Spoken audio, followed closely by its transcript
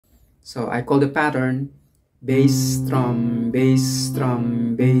So I call the pattern Bass-Strum,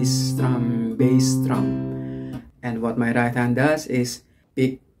 Bass-Strum, Bass-Strum, Bass-Strum. And what my right hand does is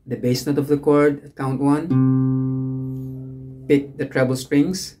pick the bass note of the chord at count 1, pick the treble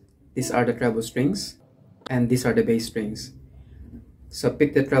strings, these are the treble strings, and these are the bass strings. So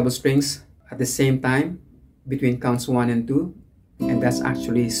pick the treble strings at the same time between counts 1 and 2, and that's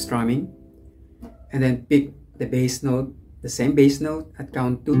actually strumming. And then pick the bass note, the same bass note at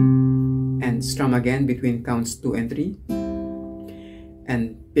count 2, and strum again between counts 2 and 3.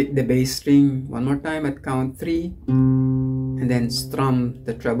 And pick the bass string one more time at count 3, and then strum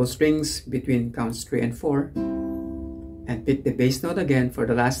the treble strings between counts 3 and 4, and pick the bass note again for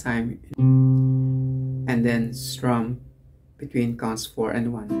the last time, and then strum between counts 4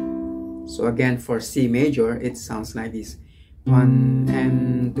 and 1. So again, for C major, it sounds like this: 1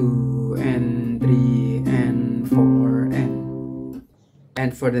 and 2 and 3 and 4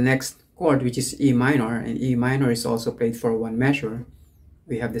 and for the next chord, which is E minor, and E minor is also played for one measure,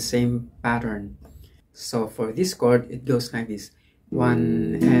 we have the same pattern. So for this chord, it goes like this: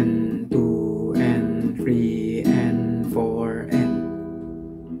 1 and 2 and 3 and 4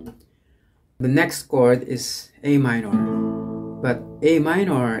 and. The next chord is A minor, but A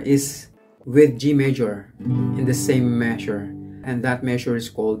minor is with G major in the same measure, and that measure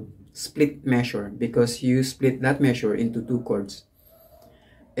is called split measure because you split that measure into two chords.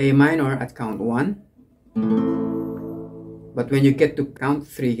 A minor at count 1, but when you get to count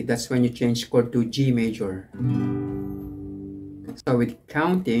 3, that's when you change chord to G major. So with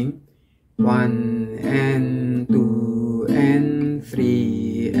counting 1 and 2 and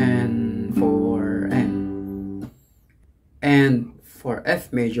 3 and 4 and for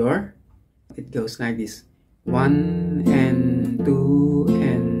F major, it goes like this: 1 and 2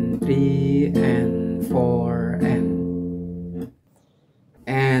 and 3 and 4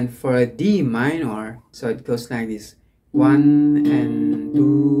 and for a D minor, so it goes like this: 1 and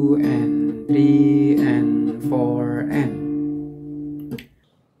 2 and 3 and 4 and.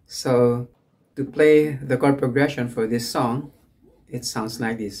 So to play the chord progression for this song, it sounds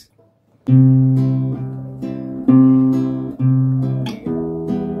like this.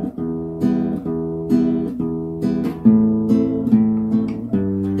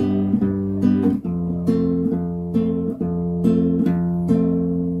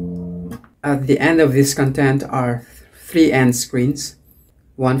 At the end of this content are 3 end screens,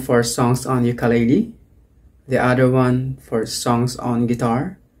 one for songs on ukulele, the other one for songs on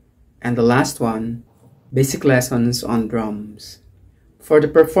guitar, and the last one, basic lessons on drums. For the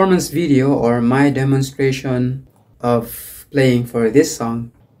performance video or my demonstration of playing for this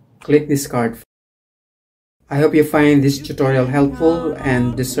song, click this card. I hope you find this tutorial helpful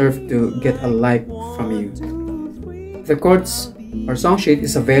and deserve to get a like from you. The chords or song sheet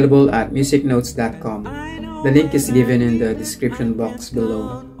is available at musicnotes.com. The link is given in the description box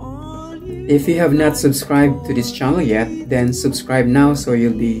below. If you have not subscribed to this channel yet, then subscribe now so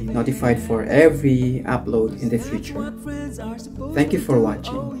you'll be notified for every upload in the future. Thank you for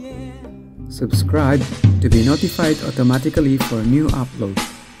watching. Subscribe to be notified automatically for new uploads.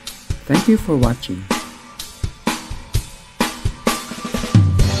 Thank you for watching.